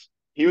Gillis.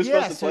 He was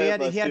supposed to play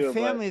with us. He had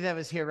family that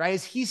was here, right?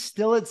 Is he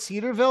still at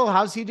Cedarville?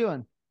 How's he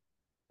doing?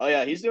 Oh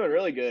yeah, he's doing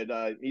really good.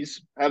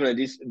 He's having a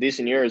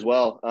decent year as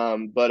well.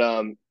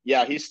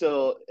 Yeah, he's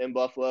still in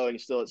Buffalo and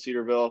he's still at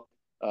Cedarville.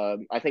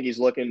 I think he's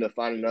looking to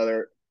find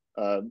another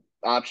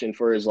option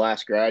for his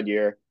last grad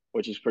year,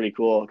 which is pretty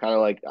cool, kind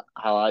of like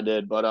how I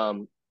did. But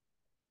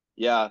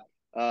yeah,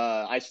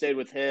 I stayed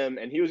with him,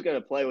 and he was going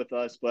to play with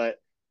us, but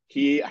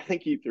I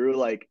think he threw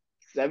like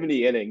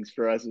 70 innings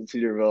for us in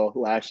Cedarville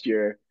last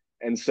year,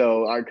 and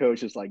so our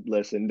coach is like,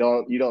 "Listen,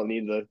 you don't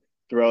need to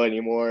throw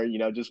anymore.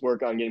 Just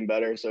work on getting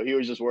better." So he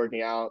was just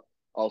working out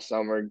all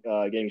summer,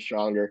 getting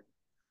stronger.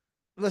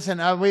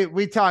 Listen,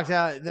 we talked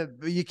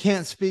you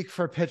can't speak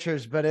for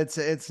pitchers, but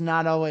it's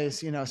not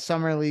always,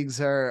 summer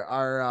leagues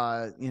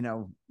are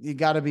you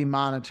got to be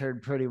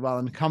monitored pretty well,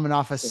 and coming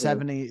off a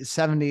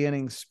 70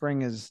 innings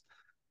spring is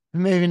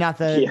maybe not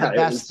the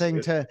best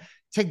thing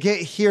to get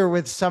here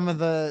with some of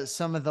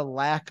the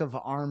lack of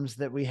arms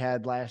that we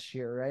had last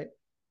year, right?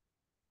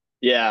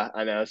 Yeah,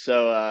 I know.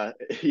 So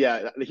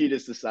yeah, he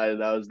just decided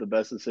that was the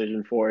best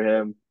decision for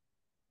him.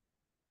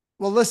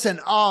 Well, listen,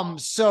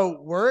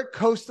 so we're at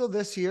Coastal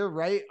this year,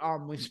 right?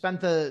 We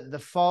spent the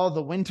fall,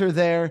 the winter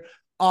there.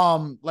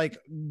 Like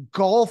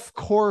golf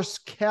course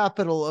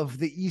capital of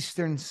the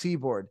Eastern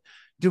Seaboard.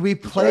 Do we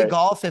That's play right.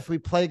 golf? If we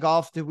play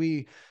golf, do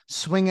we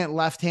swing it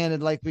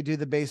left-handed like we do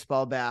the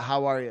baseball bat?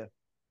 How are you?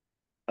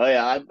 Oh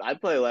yeah, I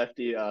play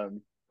lefty.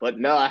 But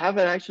no, I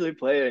haven't actually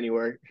played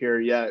anywhere here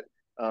yet.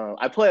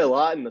 I play a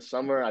lot in the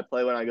summer. I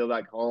play when I go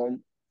back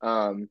home.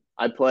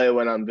 I play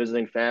when I'm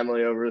visiting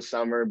family over the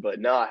summer. But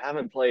no, I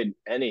haven't played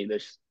any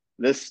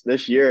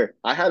this year.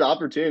 I had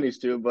opportunities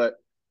to, but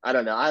I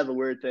don't know. I have a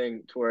weird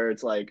thing to where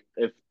it's like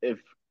if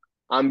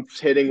I'm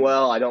hitting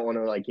well, I don't want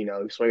to like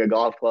swing a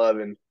golf club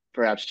and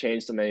perhaps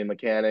change so many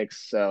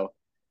mechanics. So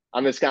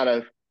I'm just kind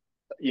of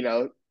you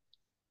know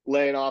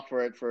laying off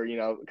for it for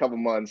a couple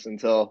months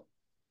until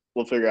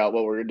we'll figure out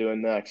what we're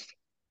doing next.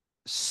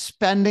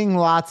 Spending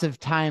lots of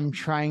time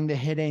trying to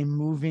hit a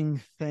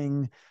moving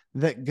thing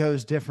that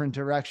goes different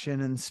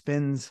direction and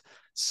spins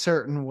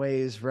certain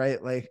ways,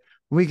 right? Like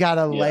we got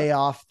to Yeah. lay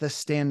off the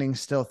standing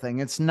still thing.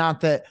 It's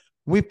not that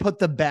we put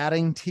the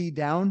batting tee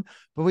down,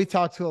 but we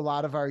talk to a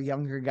lot of our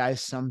younger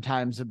guys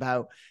sometimes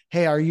about,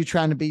 hey, are you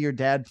trying to be your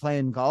dad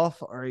playing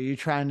golf, or are you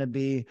trying to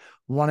be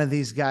one of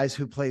these guys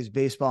who plays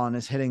baseball and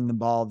is hitting the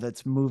ball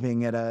that's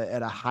moving at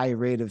a high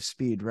rate of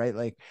speed, right?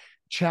 Like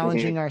Hmm.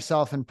 challenging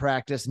ourselves in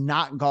practice,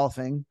 not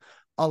golfing.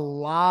 A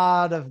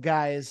lot of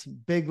guys,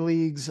 big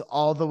leagues,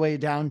 all the way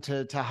down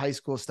to high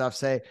school stuff,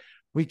 say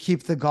we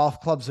keep the golf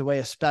clubs away,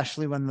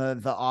 especially when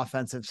the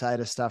offensive side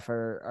of stuff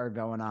are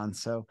going on.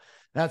 So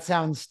that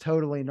sounds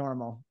totally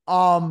normal.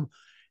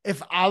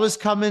 If I was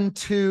coming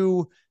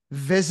to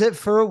visit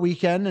for a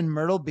weekend in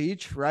Myrtle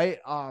Beach, right,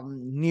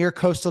 near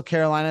Coastal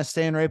Carolina,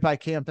 staying right by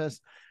campus,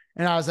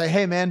 and I was like,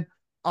 hey man,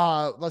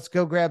 let's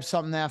go grab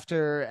something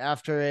after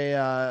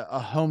a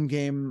home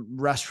game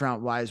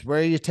restaurant wise. Where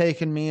are you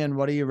taking me, and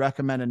what do you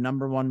recommend a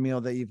number one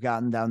meal that you've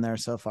gotten down there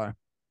so far?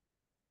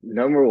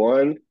 Number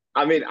one,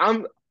 I mean,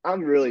 I'm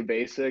really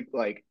basic.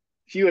 Like,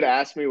 if you would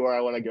ask me where I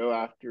want to go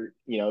after,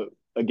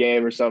 a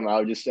game or something, I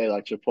would just say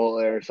like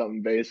Chipotle or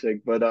something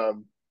basic. But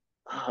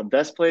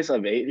best place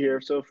I've ate here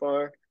so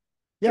far.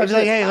 Yeah, I'd There's be an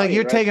like, hey, like Italian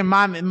you're taking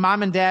restaurant.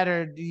 mom and dad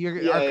are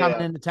Yeah, coming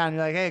yeah. into town.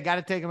 You're like, hey, got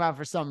to take them out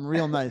for something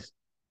real nice.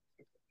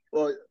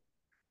 Well,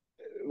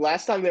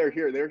 last time they were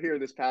here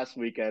this past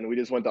weekend. We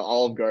just went to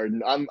Olive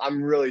Garden.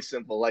 I'm really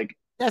simple. Like,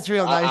 That's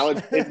real I nice.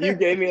 would if you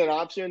gave me an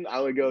option,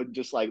 I would go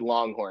just like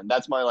Longhorn.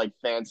 That's my like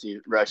fancy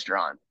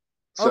restaurant.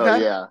 So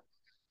Okay, yeah.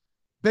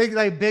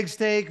 big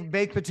steak,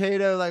 baked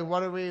potato. Like,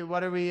 what are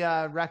we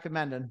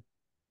recommending?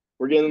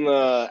 We're getting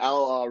the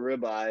outlaw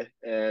ribeye,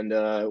 and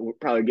we're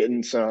probably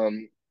getting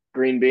some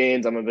green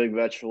beans. I'm a big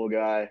vegetable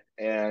guy,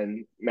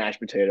 and mashed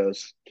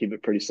potatoes. Keep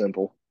it pretty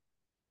simple.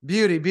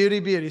 Beauty, beauty,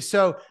 beauty.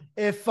 So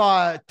if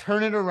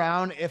turn it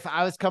around, if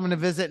I was coming to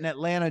visit in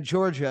Atlanta,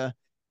 Georgia,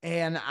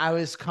 and I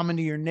was coming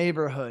to your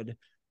neighborhood,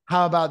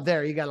 how about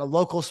there? You got a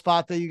local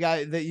spot that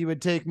you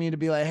would take me to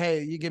be like,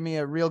 hey, you give me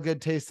a real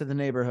good taste of the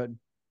neighborhood.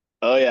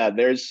 Oh yeah,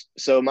 there's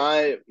so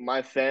my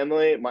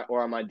family,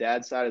 or on my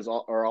dad's side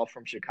are all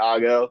from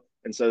Chicago,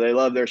 and so they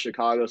love their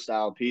Chicago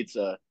style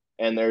pizza.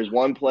 And there's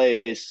one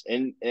place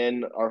in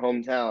our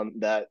hometown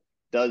that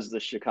does the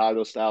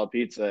Chicago style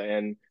pizza,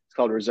 and it's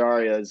called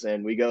Rosaria's,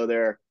 and we go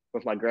there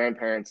with my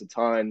grandparents a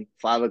ton.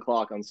 5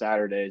 o'clock on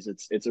Saturdays,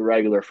 it's a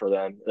regular for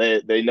them.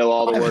 They know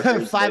all the Five, workers,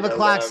 they five know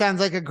o'clock them. sounds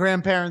like a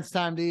grandparent's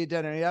time to eat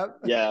dinner. Yep.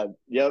 Yeah,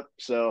 yep.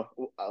 So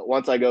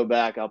once I go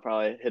back, I'll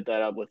probably hit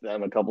that up with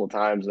them a couple of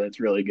times, and it's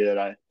really good.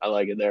 I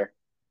like it there.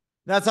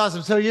 That's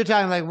awesome. So you're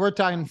talking like we're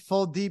talking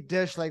full deep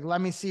dish, like let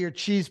me see your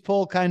cheese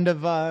pull kind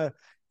of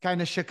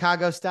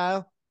Chicago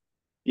style.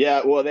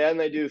 Yeah, well, then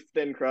they do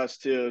thin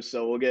crust too,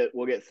 so we'll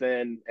get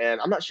thin, and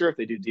I'm not sure if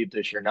they do deep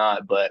dish or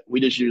not, but we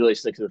just usually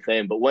stick to the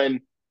thin. But when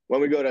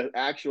we go to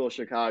actual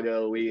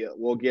Chicago,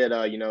 we'll get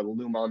the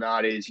Lou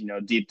Malnati's,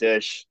 deep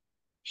dish,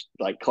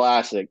 like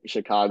classic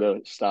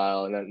Chicago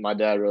style, and then my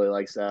dad really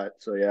likes that.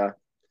 So yeah.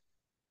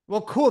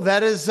 Well, cool.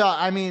 That is,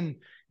 I mean,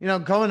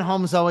 going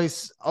home is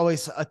always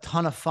a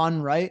ton of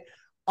fun, right?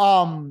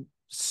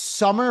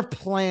 Summer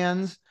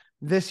plans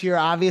this year,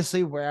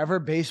 obviously, wherever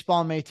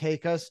baseball may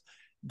take us.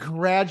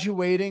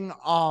 Graduating,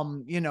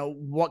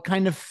 what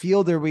kind of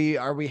field are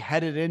we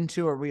headed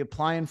into? Are we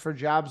applying for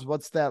jobs?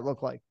 What's that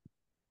look like?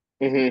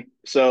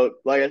 So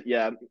like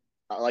yeah,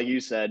 like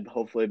you said,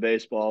 hopefully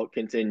baseball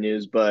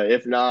continues, but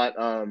if not,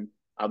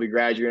 I'll be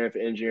graduating with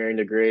an engineering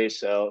degree,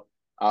 so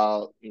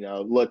I'll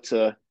look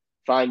to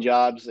find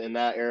jobs in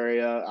that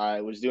area.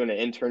 I was doing an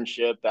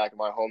internship back in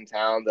my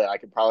hometown that I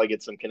could probably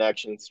get some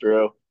connections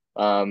through.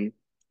 Um,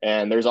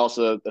 and there's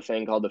also the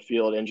thing called the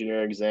field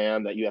engineer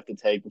exam that you have to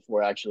take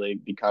before actually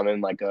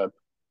becoming like a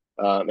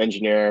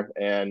engineer,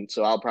 and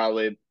so I'll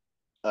probably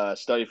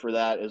study for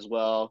that as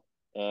well,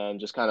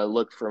 and just kind of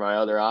look for my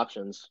other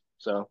options.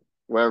 So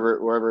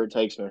wherever it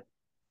takes me.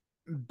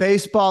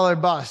 Baseball or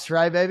bust,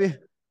 right, baby?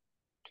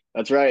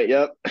 That's right.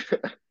 Yep.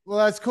 Well,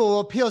 that's cool.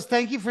 Well, Peels,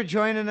 thank you for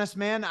joining us,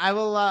 man.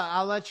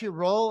 I'll let you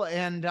roll,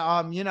 and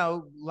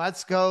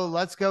let's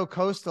go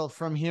Coastal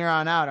from here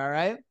on out. All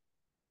right.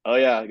 Oh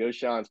yeah, go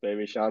Sean's,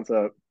 baby. Sean's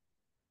up.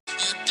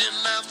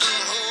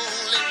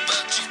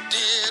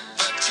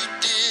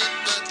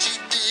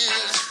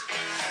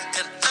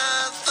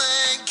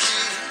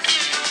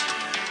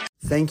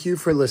 Thank you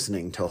for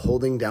listening to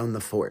Holding Down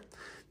the Fort.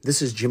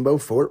 This is Jimbo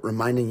Fort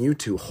reminding you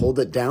to hold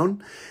it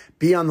down.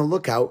 Be on the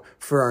lookout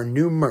for our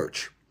new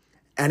merch.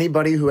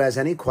 Anybody who has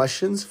any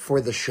questions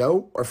for the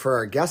show or for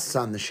our guests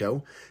on the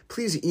show,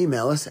 please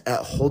email us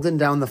at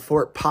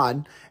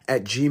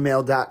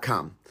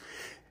holdingdownthefortpod@gmail.com.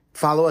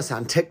 Follow us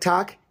on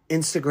TikTok,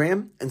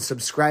 Instagram, and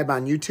subscribe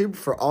on YouTube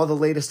for all the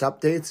latest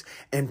updates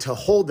and to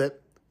hold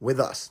it with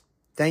us.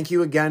 Thank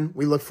you again.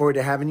 We look forward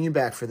to having you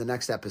back for the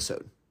next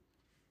episode.